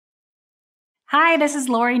Hi, this is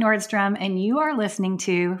Lori Nordstrom, and you are listening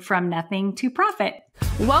to From Nothing to Profit.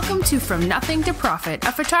 Welcome to From Nothing to Profit,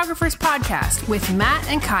 a photographer's podcast with Matt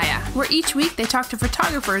and Kaya, where each week they talk to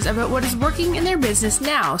photographers about what is working in their business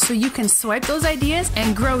now so you can swipe those ideas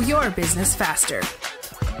and grow your business faster.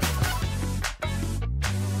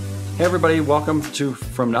 Hey everybody, welcome to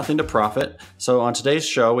From Nothing to Profit. So on today's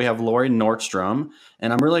show, we have Lori Nordstrom,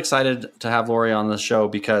 and I'm really excited to have Lori on the show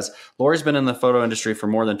because Lori's been in the photo industry for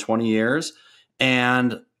more than 20 years.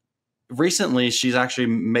 And recently, she's actually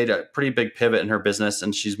made a pretty big pivot in her business,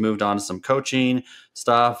 and she's moved on to some coaching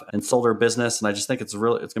stuff and sold her business. And I just think it's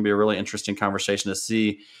going to be a really interesting conversation to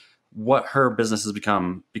see what her business has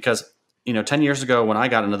become. Because 10 years ago when I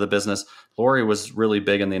got into the business, Lori was really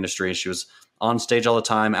big in the industry. She was on stage all the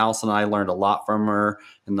time. Allison and I learned a lot from her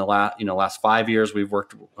in the last 5 years. We've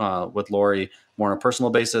worked with Lori more on a personal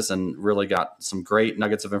basis and really got some great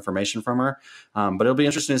nuggets of information from her. But it'll be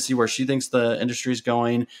interesting to see where she thinks the industry is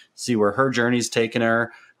going, see where her journey's taken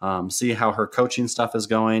her, see how her coaching stuff is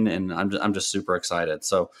going. And I'm just super excited.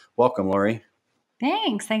 So welcome, Lori.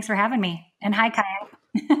 Thanks for having me. And hi,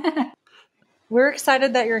 Kaya. We're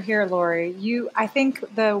excited that you're here, Lori. I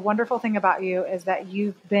think the wonderful thing about you is that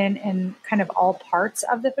you've been in kind of all parts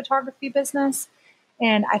of the photography business.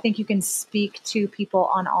 And I think you can speak to people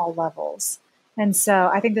on all levels. And so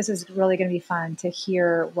I think this is really going to be fun to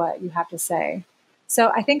hear what you have to say. So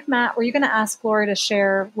I think, Matt, were you going to ask Lori to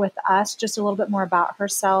share with us just a little bit more about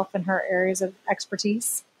herself and her areas of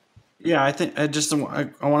expertise? Yeah, I think I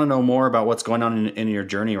want to know more about what's going on in your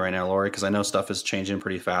journey right now, Lori, because I know stuff is changing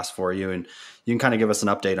pretty fast for you, and you can kind of give us an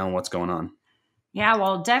update on what's going on. Yeah,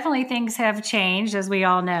 well, definitely things have changed, as we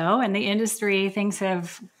all know. In the industry, things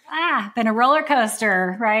have been a roller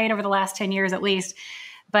coaster, right, over the last 10 years at least.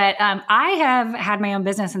 But I have had my own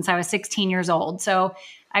business since I was 16 years old. So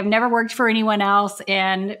I've never worked for anyone else,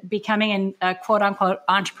 and becoming a quote unquote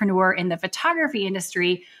entrepreneur in the photography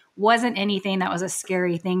industry wasn't anything that was a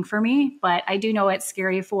scary thing for me. But I do know it's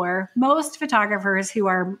scary for most photographers who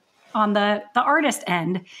are on the artist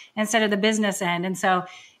end instead of the business end. And so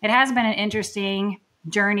it has been an interesting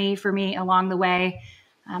journey for me along the way.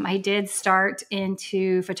 I did start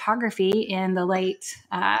into photography in the late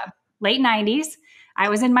 90s. I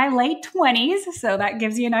was in my late 20s, so that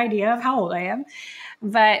gives you an idea of how old I am.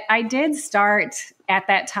 But I did start at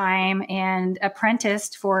that time and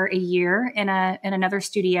apprenticed for a year in another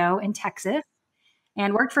studio in Texas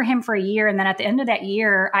and worked for him for a year. And then at the end of that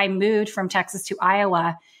year, I moved from Texas to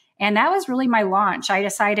Iowa. And that was really my launch. I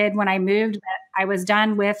decided when I moved that I was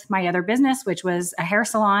done with my other business, which was a hair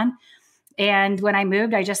salon. And when I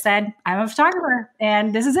moved, I just said, I'm a photographer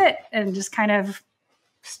and this is it. And just kind of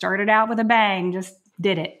started out with a bang, just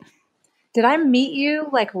did it. Did I meet you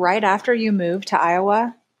like right after you moved to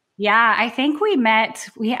Iowa? Yeah, I think we met.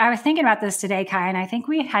 I was thinking about this today, Kai, and I think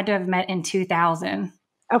we had to have met in 2000.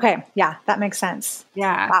 Okay. Yeah, that makes sense.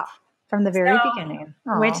 Yeah. Wow. From the very beginning.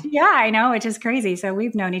 I know, which is crazy. So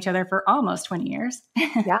we've known each other for almost 20 years.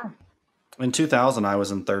 Yeah. In 2000, I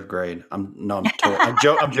was in third grade. I'm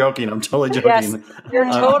joking. I'm totally joking. Yes, you're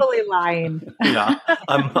totally lying. Yeah,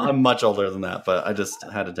 I'm much older than that, but I just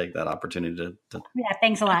had to take that opportunity to. Yeah,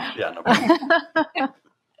 thanks a lot. Yeah, no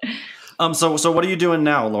problem. So what are you doing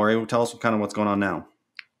now, Lori? Tell us kind of what's going on now.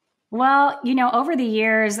 Well, over the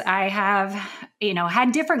years, I have,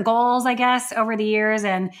 had different goals, I guess, over the years,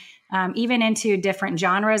 and even into different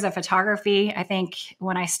genres of photography. I think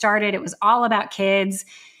when I started, it was all about kids.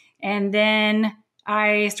 And then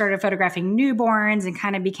I started photographing newborns and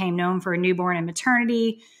kind of became known for newborn and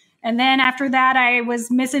maternity. And then after that, I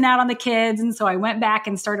was missing out on the kids. And so I went back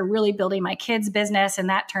and started really building my kids' business.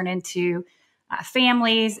 And that turned into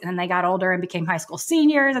families. And then they got older and became high school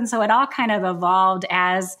seniors. And so it all kind of evolved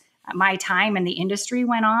as my time in the industry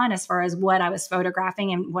went on, as far as what I was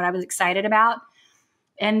photographing and what I was excited about.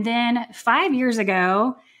 And then 5 years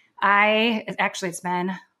ago, it's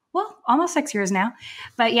been almost 6 years now.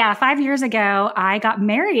 But yeah, 5 years ago, I got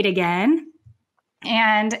married again.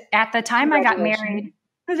 And at the time I got married,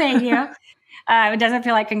 thank you. It doesn't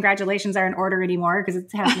feel like congratulations are in order anymore because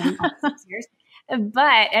it's happened in 6 years.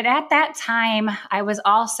 But at that time, I was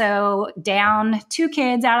also down 2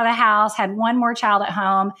 kids out of the house, had one more child at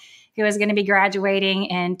home who was going to be graduating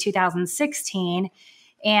in 2016.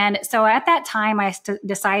 And so at that time, I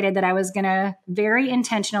decided that I was going to very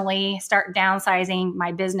intentionally start downsizing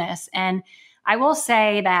my business. And I will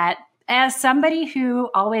say that as somebody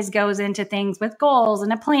who always goes into things with goals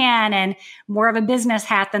and a plan and more of a business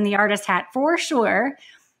hat than the artist hat for sure,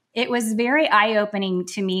 it was very eye-opening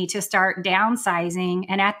to me to start downsizing.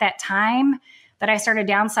 And at that time that I started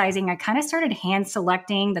downsizing, I kind of started hand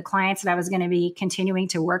selecting the clients that I was going to be continuing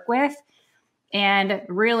to work with. And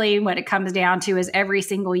really what it comes down to is every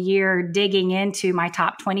single year digging into my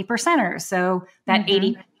top 20 percenters. So that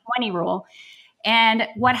 80-20 rule. And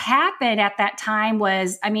what happened at that time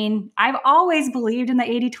was, I mean, I've always believed in the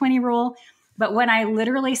 80-20 rule, but when I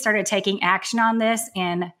literally started taking action on this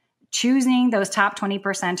and choosing those top 20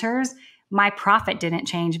 percenters, my profit didn't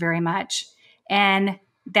change very much. And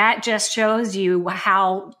that just shows you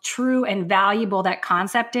how true and valuable that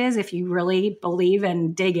concept is if you really believe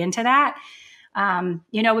and dig into that. And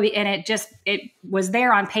it was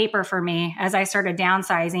there on paper for me as I started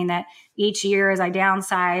downsizing, that each year as I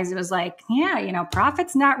downsized, it was like,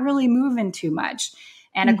 profit's not really moving too much.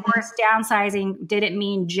 And of course, downsizing didn't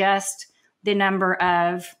mean just the number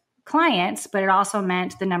of clients, but it also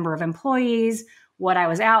meant the number of employees, what I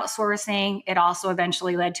was outsourcing. It also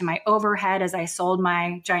eventually led to my overhead as I sold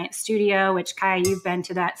my giant studio, which Kaya, you've been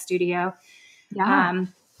to that studio. Yeah.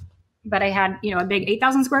 But I had, a big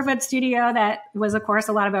 8,000 square foot studio that was, of course,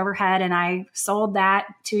 a lot of overhead. And I sold that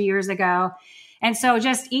 2 years ago. And so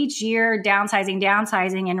just each year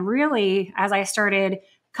downsizing. And really, as I started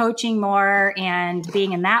coaching more and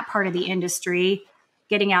being in that part of the industry,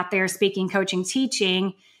 getting out there, speaking, coaching,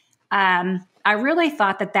 teaching, I really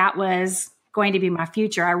thought that was going to be my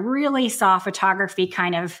future. I really saw photography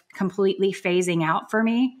kind of completely phasing out for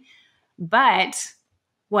me. But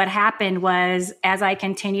what happened was, as I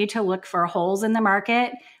continued to look for holes in the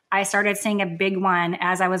market, I started seeing a big one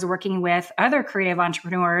as I was working with other creative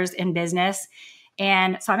entrepreneurs in business.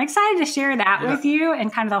 And so I'm excited to share that with you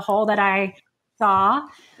and kind of the hole that I saw.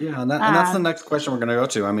 Yeah, and that's the next question we're going to go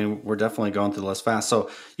to. I mean, we're definitely going through the list fast. So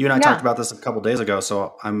you and I talked about this a couple of days ago,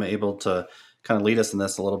 so I'm able to kind of lead us in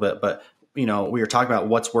this a little bit. But, we were talking about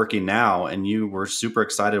what's working now, and you were super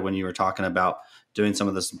excited when you were talking about doing some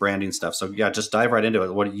of this branding stuff. So yeah, just dive right into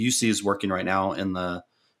it. What do you see is working right now in the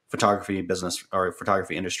photography business or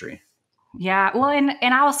photography industry? Yeah, well, and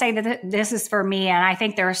I will say that this is for me, and I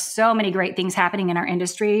think there are so many great things happening in our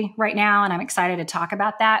industry right now, and I'm excited to talk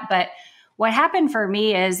about that. But what happened for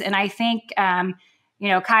me is, and I think,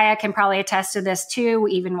 Kaya can probably attest to this too,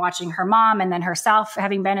 even watching her mom and then herself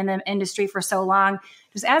having been in the industry for so long,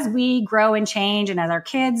 just as we grow and change and as our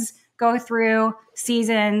kids go through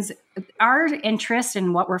seasons, our interest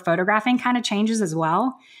in what we're photographing kind of changes as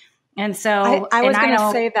well. And so I was going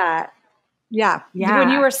to say that. Yeah. When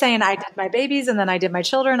you were saying I did my babies and then I did my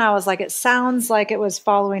children, I was like, it sounds like it was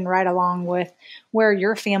following right along with where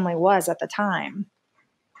your family was at the time.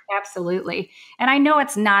 Absolutely. And I know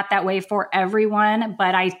it's not that way for everyone,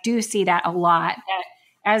 but I do see that a lot.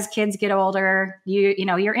 As kids get older,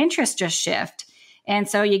 your interests just shift. And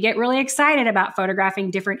so you get really excited about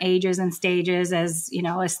photographing different ages and stages as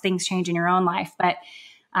things change in your own life. But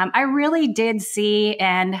I really did see,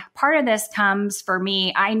 and part of this comes for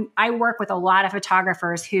me, I work with a lot of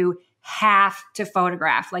photographers who have to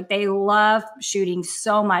photograph. Like, they love shooting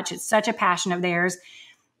so much. It's such a passion of theirs.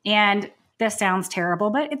 And this sounds terrible,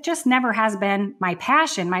 but it just never has been my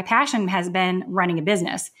passion. My passion has been running a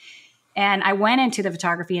business. And I went into the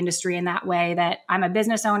photography industry in that way, that I'm a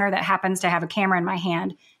business owner that happens to have a camera in my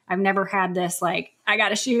hand. I've never had this, like, I got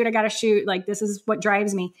to shoot. Like, this is what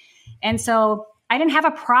drives me. And so I didn't have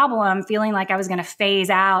a problem feeling like I was going to phase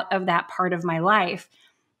out of that part of my life.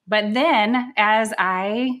 But then as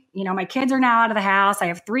my kids are now out of the house, I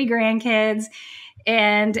have 3 grandkids.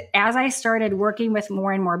 And as I started working with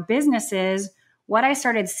more and more businesses, what I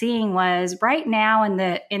started seeing was right now in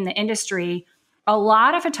the industry, a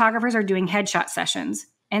lot of photographers are doing headshot sessions.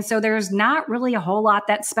 And so there's not really a whole lot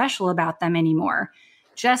that's special about them anymore.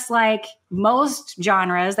 Just like most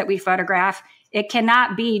genres that we photograph, it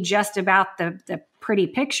cannot be just about the pretty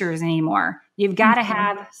pictures anymore. You've got to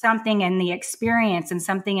have something in the experience and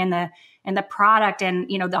something in the product and,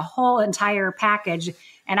 the whole entire package.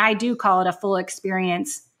 And I do call it a full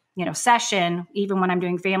experience, session, even when I'm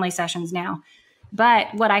doing family sessions now.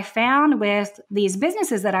 But what I found with these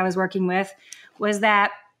businesses that I was working with was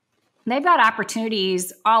that they've got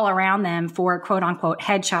opportunities all around them for quote unquote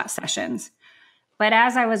headshot sessions. But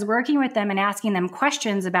as I was working with them and asking them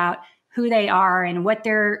questions about who they are and what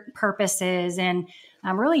their purpose is, and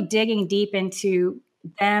I'm really digging deep into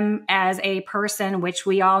them as a person, which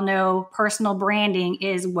we all know personal branding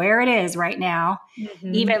is where it is right now.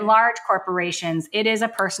 Mm-hmm. Even large corporations, it is a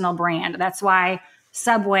personal brand. That's why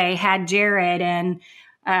Subway had Jared and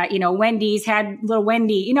Wendy's had little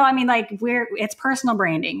Wendy. It's personal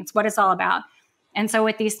branding. It's what it's all about. And so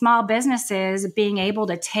with these small businesses, being able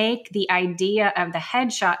to take the idea of the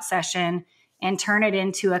headshot session and turn it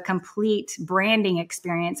into a complete branding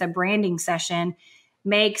experience, a branding session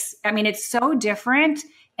it's so different.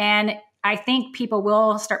 And I think people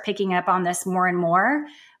will start picking up on this more and more.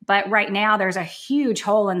 But right now there's a huge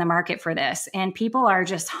hole in the market for this, and people are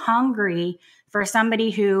just hungry for somebody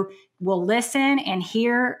who will listen and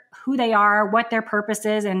hear who they are, what their purpose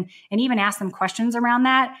is, and even ask them questions around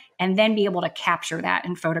that, and then be able to capture that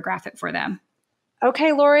and photograph it for them.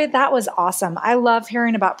 Okay, Lori, that was awesome. I love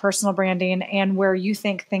hearing about personal branding and where you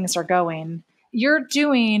think things are going. You're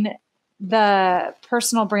doing the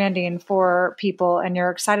personal branding for people and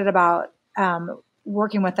you're excited about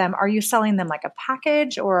working with them. Are you selling them like a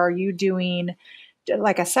package, or are you doing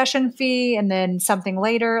like a session fee and then something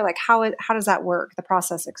later? Like how does that work, the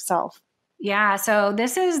process itself? Yeah, so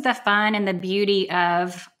this is the fun and the beauty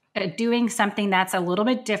of doing something that's a little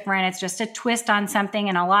bit different. It's just a twist on something,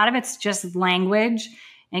 and a lot of it's just language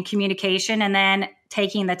and communication, and then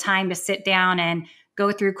taking the time to sit down and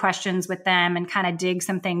go through questions with them and kind of dig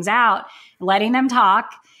some things out, letting them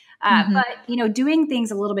talk. But, doing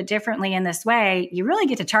things a little bit differently in this way, you really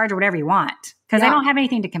get to charge whatever you want because they don't have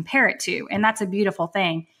anything to compare it to. And that's a beautiful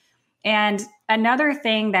thing. And another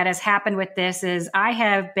thing that has happened with this is I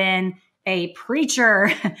have been a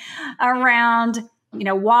preacher around,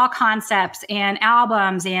 wall concepts and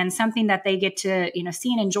albums and something that they get to,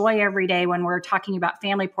 see and enjoy every day when we're talking about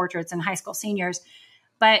family portraits and high school seniors.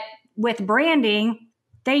 But with branding,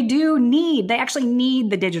 they actually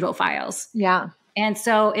need the digital files. Yeah. And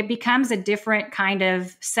so it becomes a different kind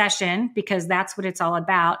of session because that's what it's all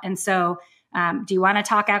about. And so do you want to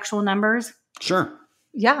talk actual numbers? Sure.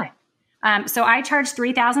 Yeah. So I charge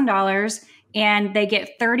 $3,000 and they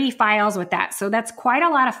get 30 files with that. So that's quite a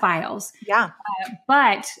lot of files. Yeah.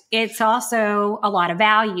 But it's also a lot of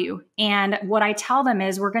value. And what I tell them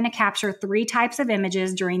is we're going to capture 3 types of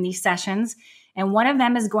images during these sessions. And one of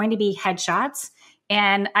them is going to be headshots.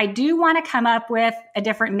 And I do want to come up with a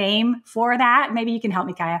different name for that. Maybe you can help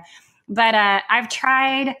me, Kaya. But I've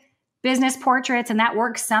tried business portraits and that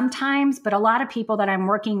works sometimes. But a lot of people that I'm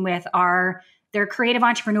working with they're creative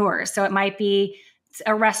entrepreneurs. So it might be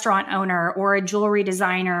a restaurant owner or a jewelry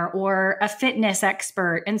designer or a fitness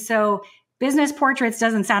expert. And so business portraits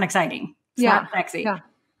doesn't sound exciting. It's not sexy. Yeah.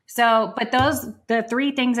 So, but the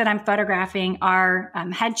 3 things that I'm photographing are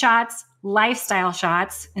headshots, lifestyle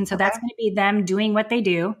shots. And so that's going to be them doing what they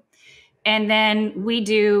do. And then we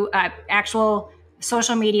do actual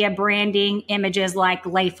social media branding images like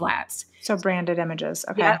lay flats. So branded images.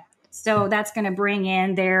 Okay. Yep. So that's going to bring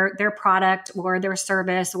in their product or their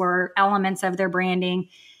service or elements of their branding.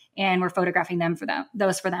 And we're photographing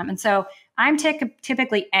those for them. And so I'm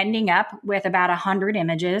typically ending up with about 100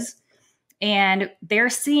 images. And they're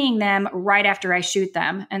seeing them right after I shoot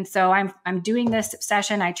them. And so I'm doing this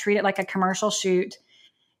session. I treat it like a commercial shoot,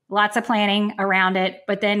 lots of planning around it.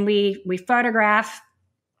 But then we photograph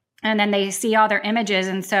and then they see all their images.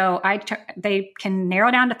 And so they can narrow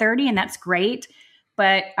down to 30 and that's great.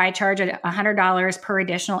 But I charge $100 per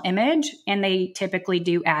additional image and they typically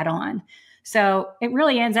do add on. So it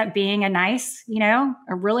really ends up being a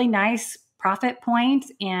really nice profit point.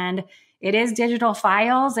 And it is digital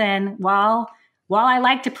files. And while I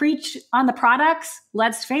like to preach on the products,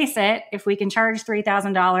 let's face it, if we can charge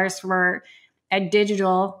 $3,000 for a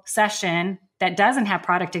digital session that doesn't have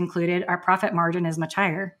product included, our profit margin is much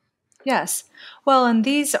higher. Yes. Well, and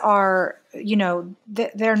these are,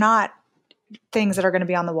 they're not things that are going to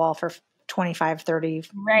be on the wall for 25, 30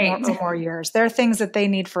 or more years. They're things that they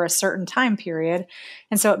need for a certain time period.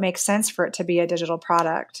 And so it makes sense for it to be a digital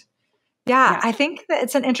product. Yeah, I think that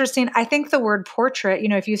it's I think the word portrait,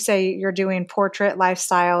 if you say you're doing portrait,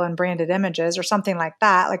 lifestyle, and branded images or something like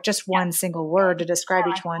that, like just one single word to describe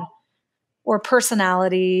each one, or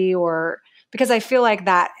personality, or because I feel like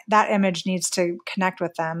that image needs to connect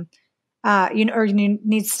with them, or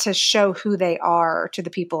needs to show who they are to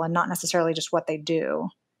the people and not necessarily just what they do.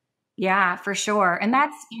 Yeah, for sure. And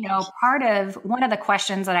that's, part of one of the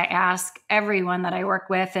questions that I ask everyone that I work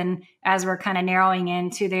with. And as we're kind of narrowing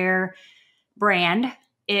into their brand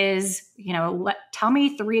is, tell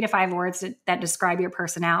me 3 to 5 words that describe your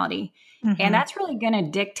personality. Mm-hmm. And that's really going to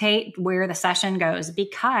dictate where the session goes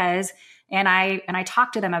because, and I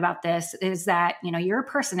talk to them about this, is that, your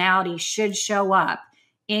personality should show up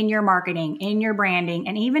in your marketing, in your branding,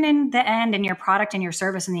 and even in the end, in your product and your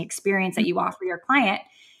service and the experience that you offer your client.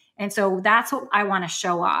 And so that's what I want to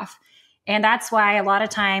show off. And that's why a lot of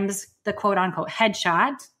times the quote unquote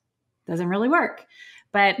headshot doesn't really work.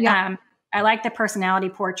 But I like the personality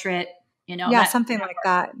portrait, something like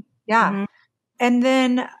that. Yeah. Mm-hmm. And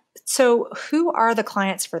then, so who are the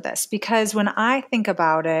clients for this? Because when I think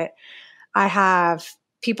about it, I have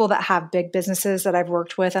people that have big businesses that I've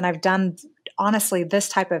worked with, and I've done honestly this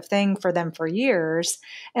type of thing for them for years.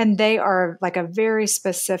 And they are like a very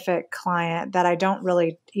specific client that I don't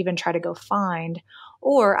really even try to go find.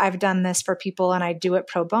 or I've done this for people and I do it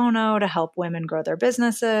pro bono to help women grow their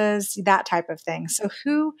businesses, that type of thing. So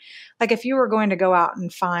if you were going to go out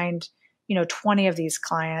and find, 20 of these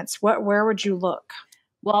clients, where would you look?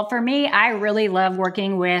 Well, for me, I really love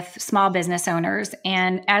working with small business owners.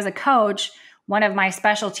 And as a coach, one of my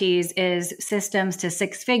specialties is systems to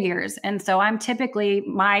six figures. And so I'm typically,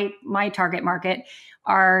 my target market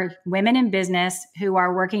are women in business who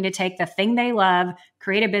are working to take the thing they love,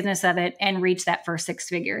 create a business of it, and reach that first six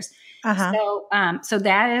figures. So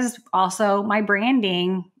that is also my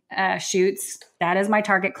branding shoots. That is my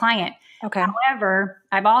target client. Okay. However,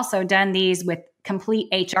 I've also done these with complete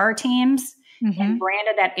HR teams and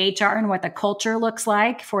branded that HR and what the culture looks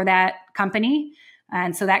like for that company.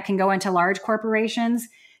 And so that can go into large corporations.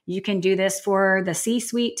 You can do this for the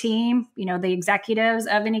C-suite team, the executives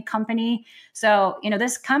of any company. So,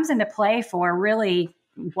 this comes into play for really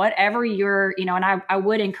whatever you're, and I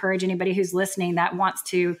would encourage anybody who's listening that wants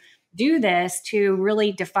to do this to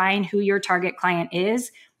really define who your target client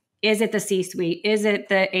is. Is it the C-suite? Is it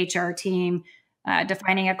the HR team?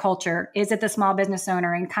 Defining a culture? Is it the small business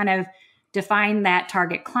owner? And kind of define that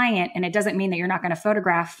target client. And it doesn't mean that you're not going to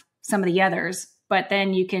photograph some of the others, but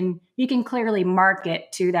then you can clearly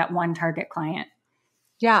market to that one target client.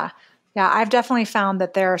 Yeah. Yeah. I've definitely found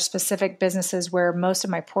that there are specific businesses where most of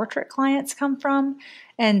my portrait clients come from.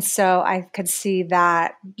 And so I could see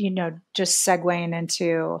that, just segueing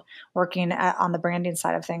into working on the branding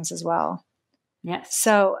side of things as well. Yes.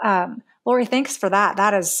 So, Lori, thanks for that.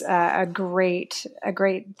 That is a great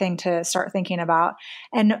thing to start thinking about.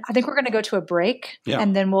 And I think we're going to go to a break,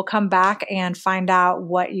 and then we'll come back and find out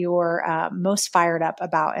what you're most fired up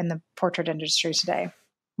about in the portrait industry today.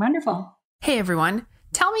 Wonderful. Hey, everyone.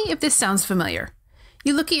 Tell me if this sounds familiar.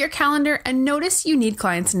 You look at your calendar and notice you need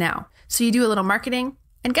clients now. So you do a little marketing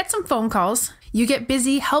and get some phone calls. You get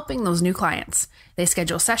busy helping those new clients. They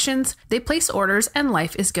schedule sessions, they place orders, and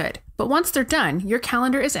life is good. But once they're done, your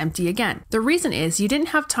calendar is empty again. The reason is you didn't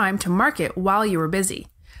have time to market while you were busy.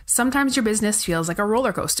 Sometimes your business feels like a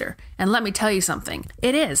roller coaster. And let me tell you something,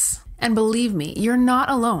 it is. And believe me, you're not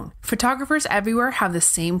alone. Photographers everywhere have the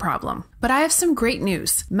same problem. But I have some great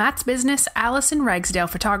news. Matt's business, Allison Ragsdale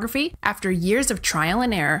Photography, after years of trial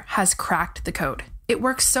and error, has cracked the code. It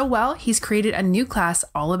works so well, he's created a new class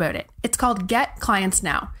all about it. It's called Get Clients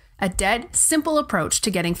Now, a dead, simple approach to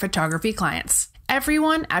getting photography clients.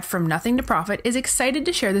 Everyone at From Nothing to Profit is excited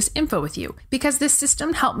to share this info with you because this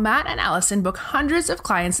system helped Matt and Allison book hundreds of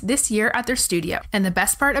clients this year at their studio. And the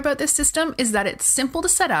best part about this system is that it's simple to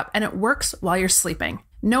set up and it works while you're sleeping.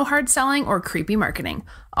 No hard selling or creepy marketing.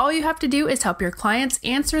 All you have to do is help your clients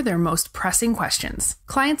answer their most pressing questions.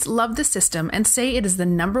 Clients love the system and say it is the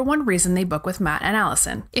 #1 reason they book with Matt and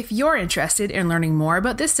Allison. If you're interested in learning more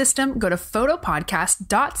about this system, go to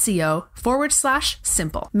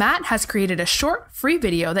photopodcast.co/simple. Matt has created a short, free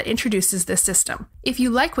video that introduces this system. If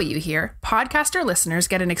you like what you hear, podcaster listeners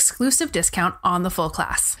get an exclusive discount on the full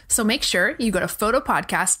class. So make sure you go to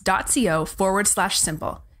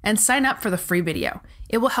photopodcast.co/simple. and sign up for the free video.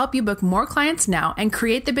 It will help you book more clients now and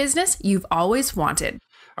create the business you've always wanted.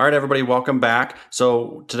 All right, everybody, welcome back.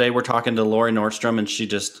 So today we're talking to Lori Nordstrom, and she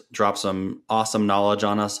just dropped some awesome knowledge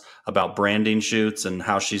on us about branding shoots and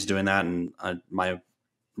how she's doing that. And my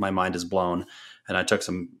mind is blown, and I took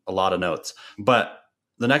a lot of notes. But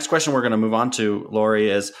the next question we're going to move on to, Lori,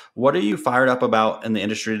 is what are you fired up about in the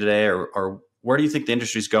industry today, or where do you think the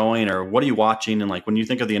industry's going, or what are you watching? And like when you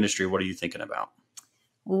think of the industry, what are you thinking about?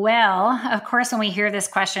 Well, of course, when we hear this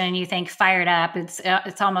question and you think fired up,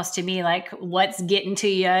 it's almost to me like what's getting to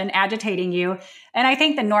you and agitating you. And I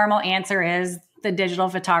think the normal answer is the digital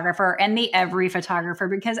photographer and the every photographer,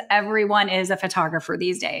 because everyone is a photographer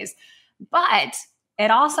these days. But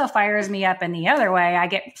it also fires me up in the other way. I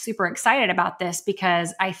get super excited about this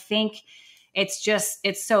because I think it's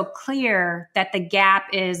so clear that the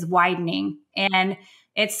gap is widening. And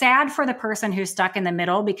it's sad for the person who's stuck in the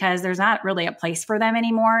middle because there's not really a place for them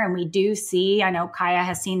anymore. And we do see, I know Kaya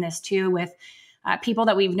has seen this too with people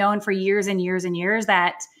that we've known for years and years and years,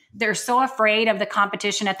 that they're so afraid of the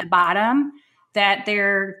competition at the bottom that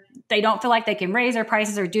they don't feel like they can raise their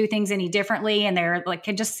prices or do things any differently. And they're like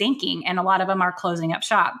just sinking. And a lot of them are closing up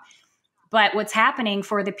shop. But what's happening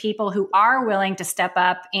for the people who are willing to step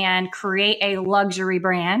up and create a luxury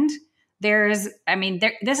brand, this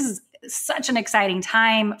is such an exciting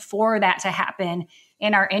time for that to happen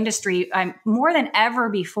in our industry, more than ever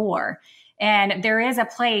before. And there is a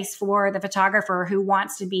place for the photographer who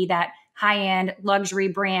wants to be that high-end luxury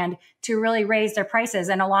brand to really raise their prices.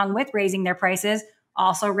 And along with raising their prices,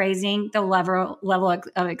 also raising the level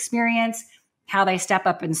of experience, how they step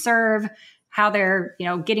up and serve, how they're,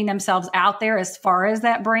 getting themselves out there as far as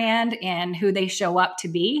that brand and who they show up to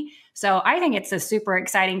be. So I think it's a super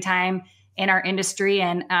exciting time in our industry.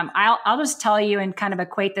 And I'll just tell you and kind of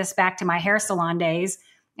equate this back to my hair salon days,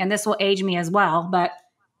 and this will age me as well. But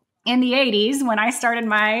in the 80s, when I started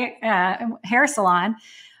my hair salon,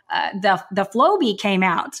 the Flowbee came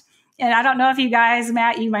out. And I don't know if you guys,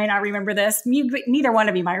 Matt, you might not remember this. Neither one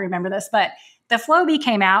of you might remember this, but the Flowbee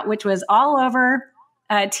came out, which was all over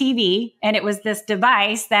TV. And it was this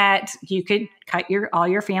device that you could cut all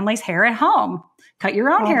your family's hair at home, cut your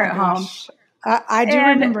own hair at home. I do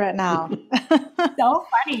remember it now. So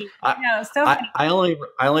funny. So funny. I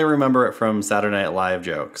only remember it from Saturday Night Live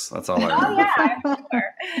jokes. That's all I remember. Oh, yeah, I'm sure.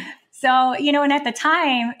 So, and at the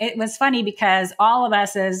time it was funny because all of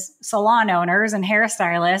us as salon owners and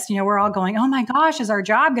hairstylists, we're all going, oh my gosh, is our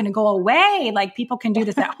job going to go away? Like people can do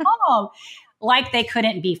this at home like they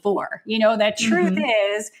couldn't before. The truth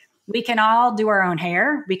is we can all do our own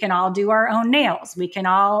hair. We can all do our own nails. We can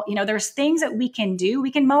all, there's things that we can do.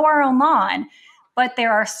 We can mow our own lawn, but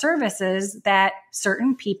there are services that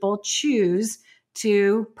certain people choose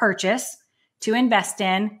to purchase, to invest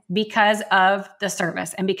in because of the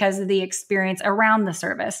service and because of the experience around the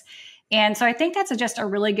service. And so I think that's just a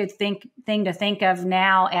really good thing to think of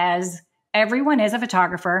now, as everyone is a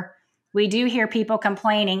photographer. We do hear people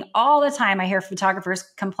complaining all the time. I hear photographers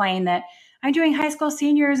complain that I'm doing high school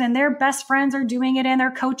seniors and their best friends are doing it and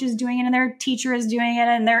their coach is doing it and their teacher is doing it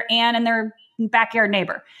and their aunt and their backyard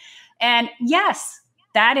neighbor. And yes,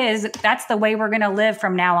 that's the way we're going to live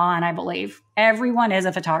from now on, I believe. Everyone is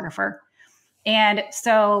a photographer. And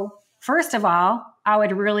so, first of all, I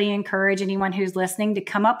would really encourage anyone who's listening to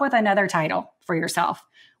come up with another title for yourself,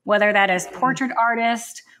 whether that is portrait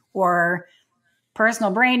artist or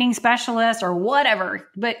personal branding specialist or whatever,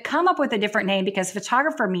 but come up with a different name because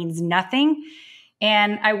photographer means nothing.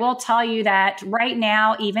 And I will tell you that right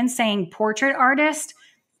now, even saying portrait artist,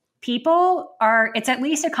 it's at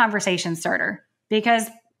least a conversation starter because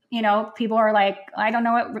people are like, I don't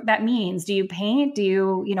know what that means. Do you paint?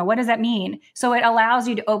 What does that mean? So it allows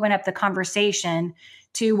you to open up the conversation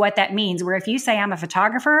to what that means. Where if you say I'm a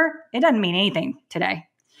photographer, it doesn't mean anything today.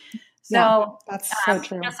 So yeah, that's so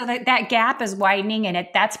true. So that gap is widening, and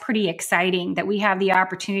that's pretty exciting that we have the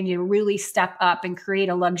opportunity to really step up and create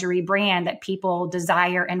a luxury brand that people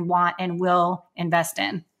desire and want and will invest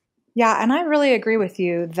in. Yeah. And I really agree with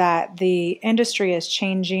you that the industry is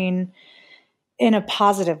changing in a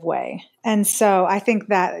positive way. And so I think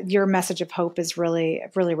that your message of hope really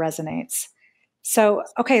resonates. So,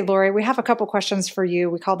 okay, Lori, we have a couple questions for you.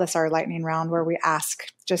 We call this our lightning round where we ask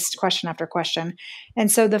just question after question.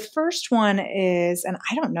 And so the first one is, and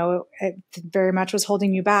I don't know, it very much was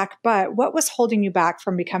holding you back, but what was holding you back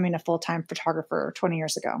from becoming a full-time photographer 20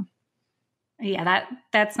 years ago? Yeah,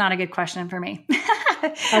 that's not a good question for me.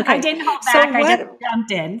 Okay. I didn't hold back. I just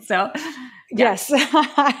jumped in. So yeah. Yes,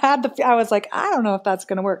 I was like, I don't know if that's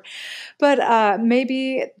going to work, but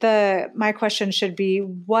maybe my question should be,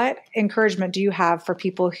 what encouragement do you have for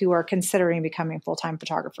people who are considering becoming full-time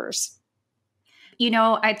photographers?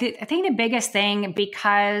 I think the biggest thing,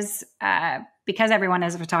 because everyone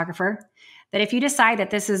is a photographer, that if you decide that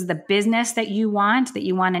this is the business that you want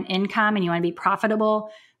an income and you want to be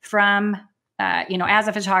profitable from, as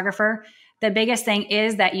a photographer, the biggest thing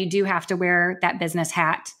is that you do have to wear that business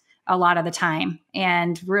hat a lot of the time.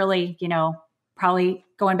 And really, probably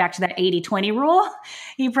going back to that 80-20 rule,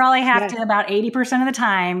 you probably have to about 80% of the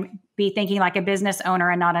time be thinking like a business owner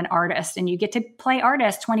and not an artist. And you get to play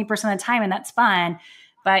artist 20% of the time, and that's fun.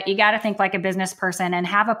 But you got to think like a business person and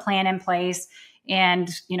have a plan in place and,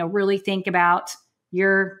 really think about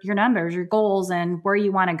your numbers, your goals, and where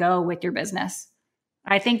you want to go with your business.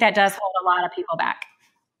 I think that does hold a lot of people back.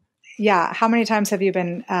 Yeah. How many times have you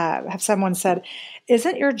have someone said,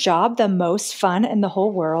 isn't your job the most fun in the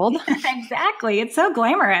whole world? Exactly. It's so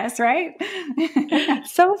glamorous, right?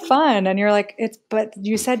 So fun. And you're like, but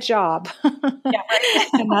you said job. Yeah, right.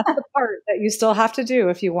 And that's the part that you still have to do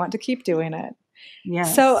if you want to keep doing it.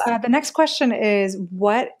 Yes. So the next question is,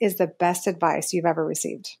 what is the best advice you've ever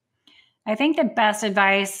received? I think the best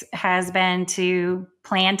advice has been to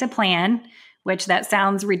plan, which that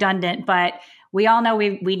sounds redundant, but we all know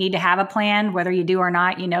we need to have a plan, whether you do or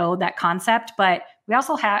not, that concept, but we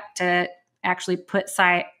also have to actually put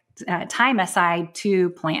time aside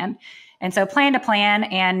to plan. And so plan to plan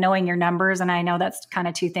and knowing your numbers. And I know that's kind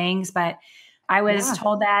of two things, but I was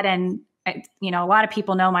told that, and a lot of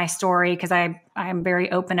people know my story because I'm very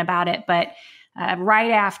open about it, but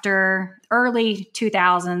right after early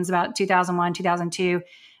 2000s, about 2001, 2002,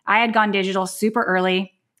 I had gone digital super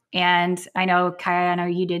early. And I know, Kaya, I know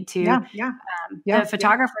you did too. The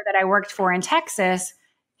photographer that I worked for in Texas,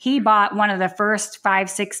 he bought one of the first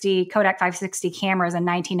Kodak 560 cameras in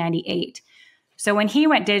 1998. So when he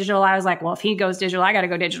went digital, I was like, well, if he goes digital, I got to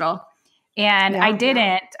go digital. And I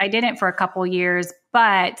didn't for a couple years,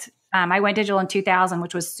 but I went digital in 2000,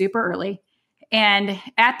 which was super early. And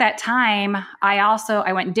at that time,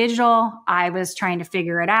 I went digital. I was trying to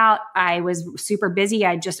figure it out. I was super busy.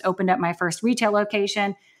 I just opened up my first retail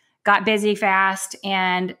location, got busy fast,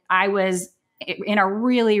 and I was in a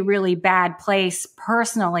really, really bad place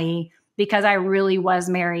personally because I really was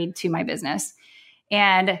married to my business.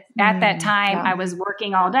 And at that time, I was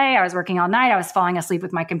working all day. I was working all night. I was falling asleep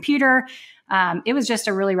with my computer. It was just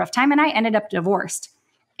a really rough time. And I ended up divorced.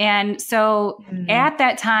 And so at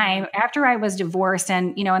that time, after I was divorced,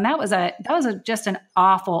 and, and that was just an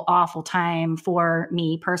awful, awful time for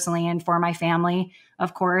me personally and for my family,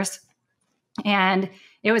 of course. And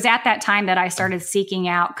it was at that time that I started seeking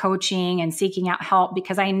out coaching and seeking out help,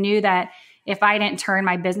 because I knew that if I didn't turn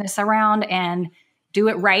my business around and do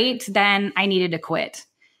it right, then I needed to quit.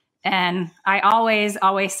 And I always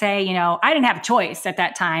say, I didn't have a choice at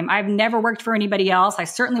that time. I've never worked for anybody else. I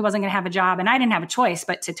certainly wasn't going to have a job, and I didn't have a choice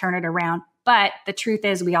but to turn it around. But the truth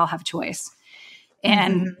is, we all have a choice.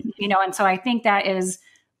 And, and so I think that is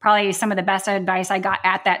probably some of the best advice I got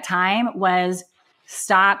at that time was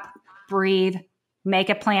stop, breathe,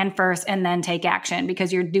 make a plan first, and then take action,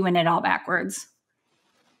 because you're doing it all backwards.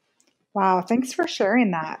 Wow. Thanks for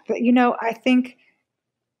sharing that. But, I think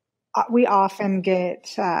we often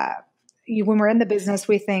get, when we're in the business,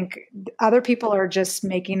 we think other people are just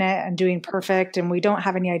making it and doing perfect, and we don't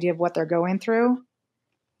have any idea of what they're going through.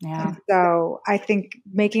 Yeah. And so I think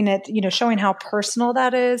making it, showing how personal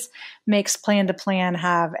that is makes plan to plan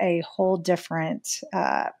have a whole different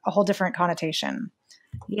connotation.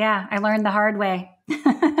 Yeah. I learned the hard way.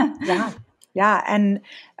 Yeah. Yeah. And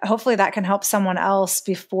hopefully that can help someone else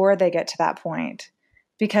before they get to that point.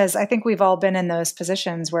 Because I think we've all been in those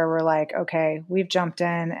positions where we're like, okay, we've jumped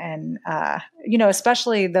in and,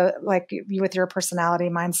 especially with your personality,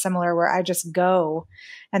 mine's similar, where I just go.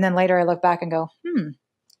 And then later I look back and go,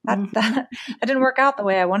 that didn't work out the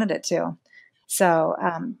way I wanted it to. So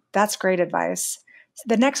that's great advice.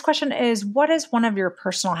 The next question is, what is one of your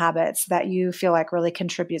personal habits that you feel like really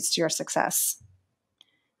contributes to your success?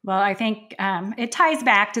 Well, I think it ties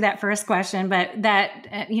back to that first question, but that,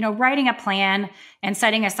 writing a plan and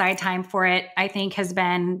setting aside time for it, I think has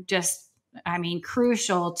been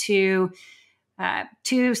crucial to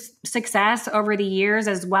success over the years,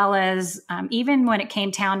 as well as even when it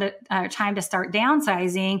came time to start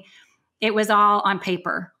downsizing, it was all on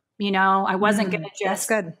paper. I wasn't going to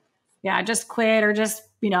just quit or just,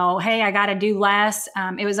 hey, I got to do less.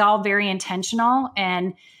 It was all very intentional.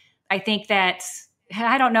 And I think that,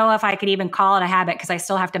 I don't know if I could even call it a habit, because I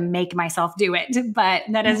still have to make myself do it. But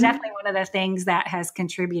that is definitely one of the things that has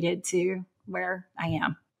contributed to where I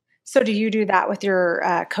am. So do you do that with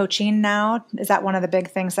your coaching now? Is that one of the big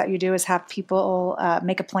things that you do, is have people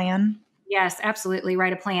make a plan? Yes, absolutely.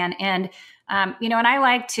 Write a plan. And, and I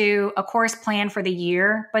like to, of course, plan for the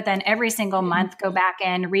year, but then every single month go back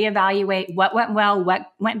and reevaluate what went well,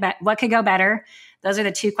 what could go better. Those are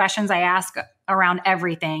the two questions I ask around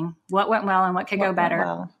everything. What went well and what could go better.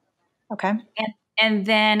 Well. Okay. And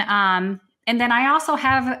then I also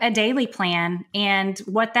have a daily plan. And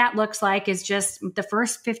what that looks like is just the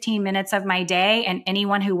first 15 minutes of my day. And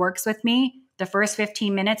anyone who works with me, the first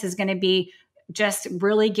 15 minutes is going to be just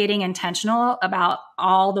really getting intentional about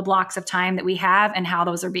all the blocks of time that we have and how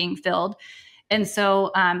those are being filled. And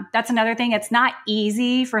so that's another thing. It's not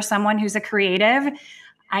easy for someone who's a creative.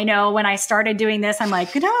 I know when I started doing this, I'm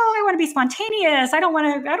like, no, I want to be spontaneous. I don't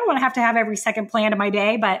want to have every second plan of my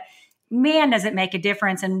day, but man, does it make a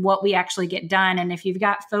difference in what we actually get done. And if you've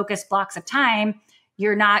got focused blocks of time,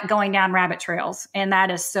 you're not going down rabbit trails. And that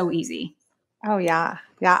is so easy. Oh, yeah.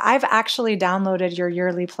 Yeah. I've actually downloaded your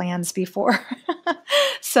yearly plans before.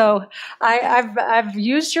 So I've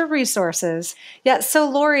used your resources. Yeah. So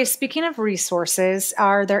Lori, speaking of resources,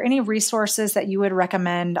 are there any resources that you would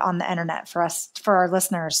recommend on the internet for our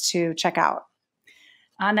listeners to check out?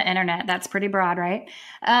 On the internet, that's pretty broad, right?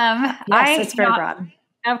 Yes, it's very broad.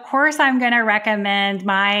 Of course, I'm going to recommend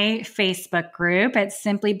my Facebook group. It's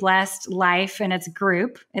Simply Blessed Life, and it's a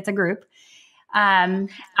group. I am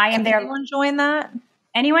there. Can anyone join that?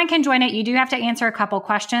 Anyone can join it. You do have to answer a couple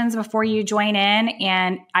questions before you join in.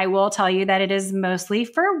 And I will tell you that it is mostly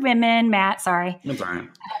for women, Matt. Sorry. That's all right.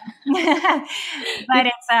 But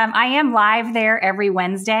it's, I am live there every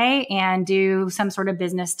Wednesday and do some sort of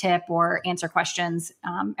business tip or answer questions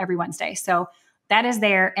every Wednesday. So that is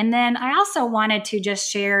there. And then I also wanted to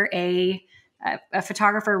just share a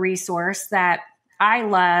photographer resource that I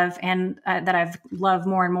love and that I've loved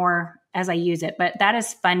more and more as I use it, but that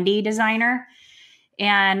is Fundy Designer.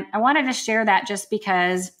 And I wanted to share that just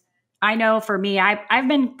because I know for me, I've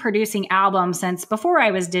been producing albums since before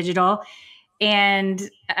I was digital, and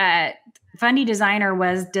Fundy Designer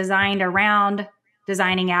was designed around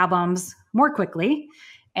designing albums more quickly.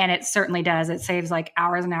 And it certainly does. It saves like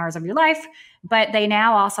hours and hours of your life. But they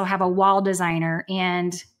now also have a wall designer.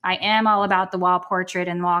 And I am all about the wall portrait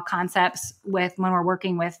and wall concepts when we're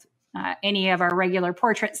working with any of our regular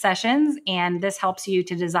portrait sessions. And this helps you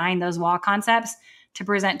to design those wall concepts to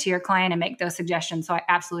present to your client and make those suggestions. So I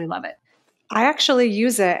absolutely love it. I actually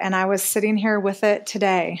use it, and I was sitting here with it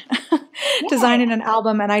today, designing an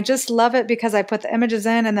album, and I just love it because I put the images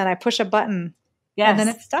in and then I push a button. Yes. And then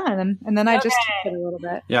it's done. And then I just tweak it a little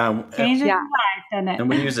bit. Yeah. Changes your life, doesn't it? And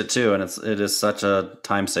we use it too. And it is such a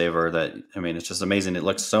time saver that, I mean, it's just amazing. It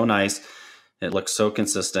looks so nice. It looks so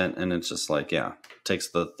consistent. And it's just like, takes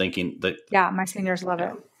the thinking. My seniors love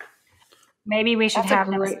it. Maybe we should have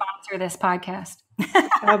them sponsor this podcast.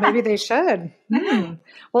 Oh, maybe they should.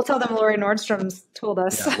 We'll tell them Lori Nordstrom's told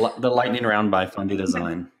us. Yeah, the lightning round by Fundy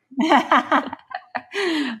Design.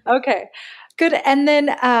 Okay. Good. And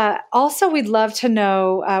then also we'd love to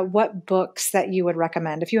know what books that you would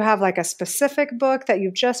recommend. If you have like a specific book that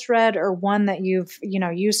you've just read or one that you've,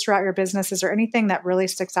 used throughout your business, is there anything that really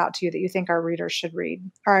sticks out to you that you think our readers should read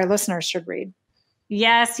or our listeners should read?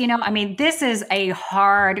 Yes. This is a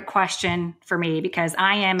hard question for me because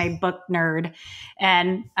I am a book nerd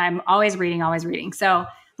and I'm always reading. So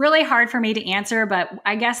really hard for me to answer, but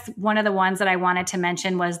I guess one of the ones that I wanted to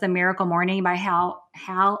mention was The Miracle Morning by Hal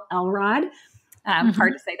Elrod.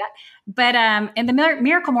 Hard to say that. But and The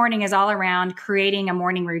Miracle Morning is all around creating a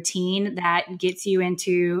morning routine that gets you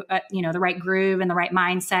into, the right groove and the right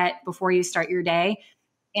mindset before you start your day.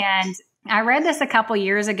 And I read this a couple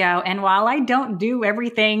years ago. And while I don't do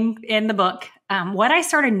everything in the book, what I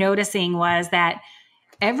started noticing was that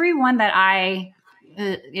everyone that I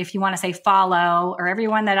if you want to say follow, or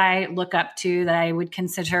everyone that I look up to that I would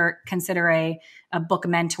consider a book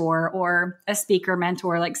mentor or a speaker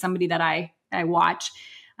mentor, like somebody that I watch,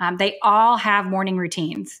 they all have morning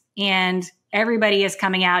routines, and everybody is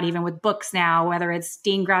coming out even with books now, whether it's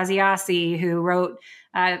Dean Graziosi, who wrote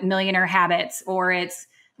Millionaire Habits, or it's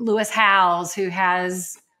Lewis Howes, who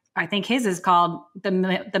has, I think his is called the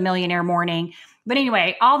Millionaire Morning. But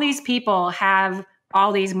anyway, all these people have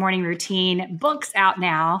all these morning routine books out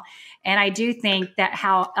now. And I do think that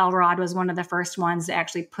Hal Elrod was one of the first ones to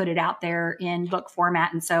actually put it out there in book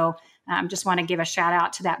format. And so just want to give a shout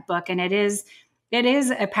out to that book. And it is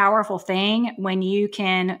a powerful thing when you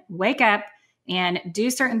can wake up and do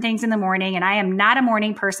certain things in the morning. And I am not a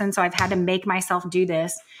morning person, so I've had to make myself do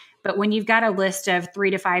this. But when you've got a list of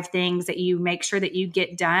 3 to 5 things that you make sure that you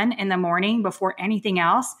get done in the morning before anything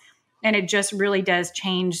else, and it just really does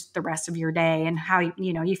change the rest of your day and how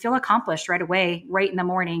you feel accomplished right away, right in the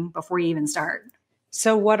morning before you even start.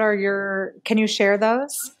 So can you share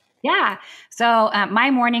those? Yeah. So my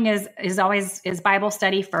morning is always Bible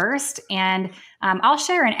study first. And I'll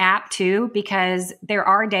share an app too, because there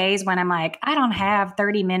are days when I'm like, I don't have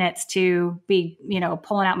 30 minutes to be,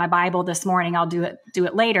 pulling out my Bible this morning. I'll do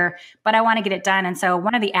it later, but I want to get it done. And so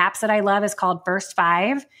one of the apps that I love is called First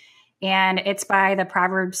 5. And it's by the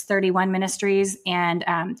Proverbs 31 Ministries, and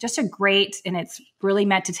just and it's really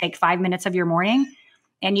meant to take 5 minutes of your morning.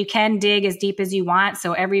 And you can dig as deep as you want.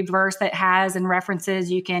 So every verse that has and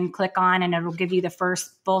references, you can click on and it'll give you the first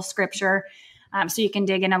full scripture. So you can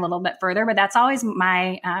dig in a little bit further. But that's always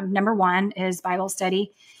my number one is Bible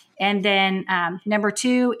study. And then number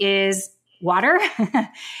 2 is water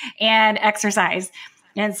and exercise.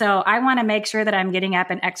 And so I want to make sure that I'm getting up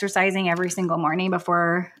and exercising every single morning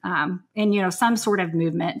before, some sort of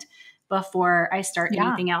movement before I start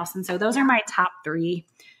anything else. And so those are my top 3.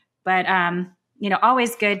 But,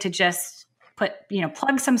 always good to just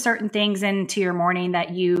plug some certain things into your morning that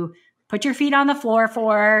you put your feet on the floor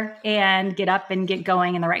for and get up and get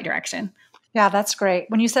going in the right direction. Yeah, that's great.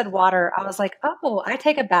 When you said water, I was like, oh, I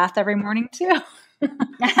take a bath every morning too.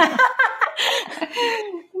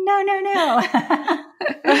 No.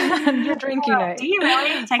 You're drinking it. Do you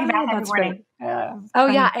really take a bath every morning?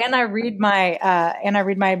 Yeah, and I read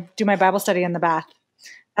do my Bible study in the bath.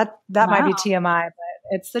 That might be TMI, but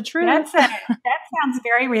it's the truth. That sounds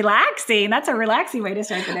very relaxing. That's a relaxing way to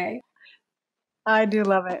start the day. I do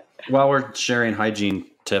love it. While we're sharing hygiene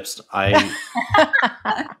tips, I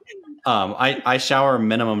I shower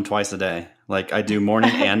minimum twice a day. Like I do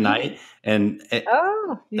morning and night. And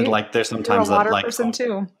like there's sometimes you're a water that like person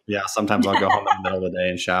too. Yeah, sometimes I'll go home in the middle of the day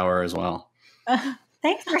and shower as well.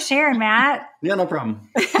 Thanks for sharing, Matt. Yeah, no problem.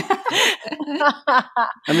 I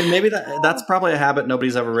mean, maybe that's probably a habit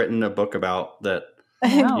nobody's ever written a book about. That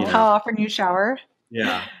how often you shower.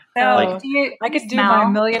 Yeah. So I could do my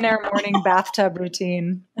millionaire morning bathtub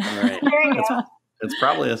routine. Right. There you go. It's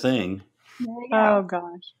probably a thing. Oh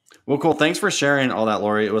gosh. Well, cool. Thanks for sharing all that,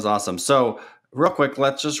 Lori. It was awesome. So real quick,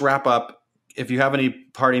 let's just wrap up. If you have any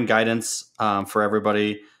parting guidance for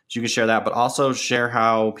everybody, you can share that, but also share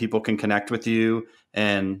how people can connect with you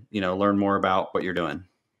and, learn more about what you're doing.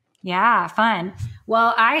 Yeah, fun.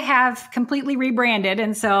 Well, I have completely rebranded.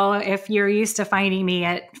 And so if you're used to finding me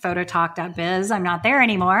at phototalk.biz, I'm not there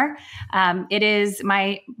anymore. It is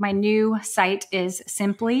my new site is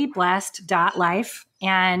simplyblessed.life.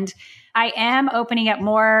 And I am opening up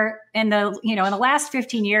more in the last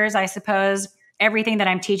 15 years, I suppose, everything that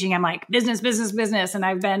I'm teaching, I'm like business. And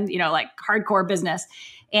I've been, like hardcore business.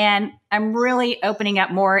 And I'm really opening up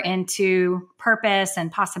more into purpose and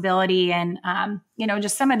possibility and,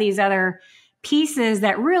 just some of these other pieces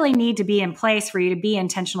that really need to be in place for you to be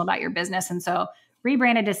intentional about your business. And so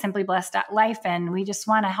rebranded to simplyblessed.life. And we just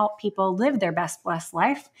want to help people live their best blessed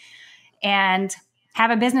life and have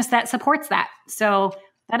a business that supports that. So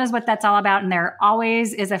that is what that's all about. And there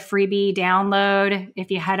always is a freebie download.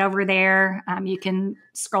 If you head over there, you can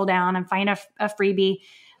scroll down and find a freebie.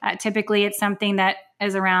 Typically, it's something that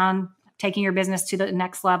is around taking your business to the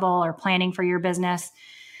next level or planning for your business,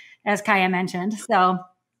 as Kaya mentioned. So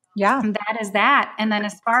yeah, that is that. And then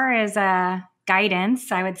as far as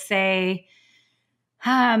guidance, I would say,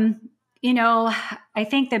 I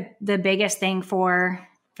think the biggest thing for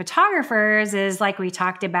photographers is, like we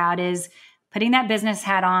talked about, is putting that business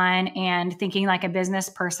hat on and thinking like a business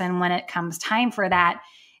person when it comes time for that.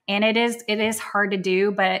 And it is hard to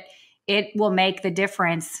do, but it will make the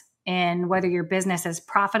difference in whether your business is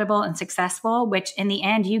profitable and successful, which in the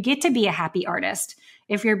end, you get to be a happy artist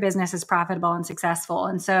if your business is profitable and successful.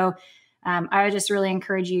 And so I would just really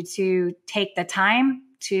encourage you to take the time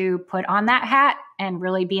to put on that hat and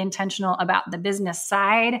really be intentional about the business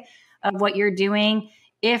side of what you're doing,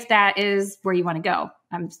 if that is where you want to go.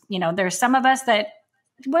 There's some of us that,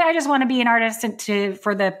 I just want to be an artist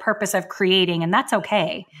for the purpose of creating, and that's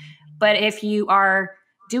okay. But if you are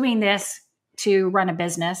doing this to run a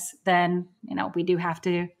business, then, we do have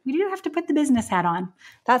to put the business hat on.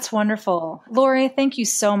 That's wonderful. Lori, thank you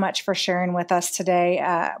so much for sharing with us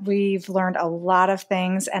today. We've learned a lot of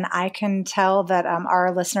things, and I can tell that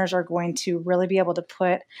our listeners are going to really be able to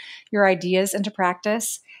put your ideas into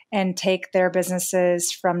practice and take their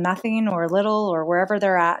businesses from nothing or little or wherever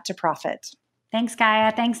they're at to profit. Thanks,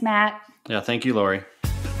 Kaya. Thanks, Matt. Yeah, thank you, Lori.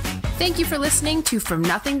 Thank you for listening to From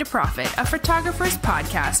Nothing to Profit, a photographer's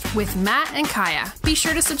podcast with Matt and Kaya. Be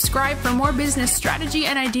sure to subscribe for more business strategy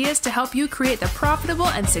and ideas to help you create the profitable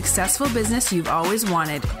and successful business you've always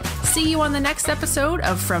wanted. See you on the next episode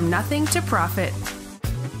of From Nothing to Profit.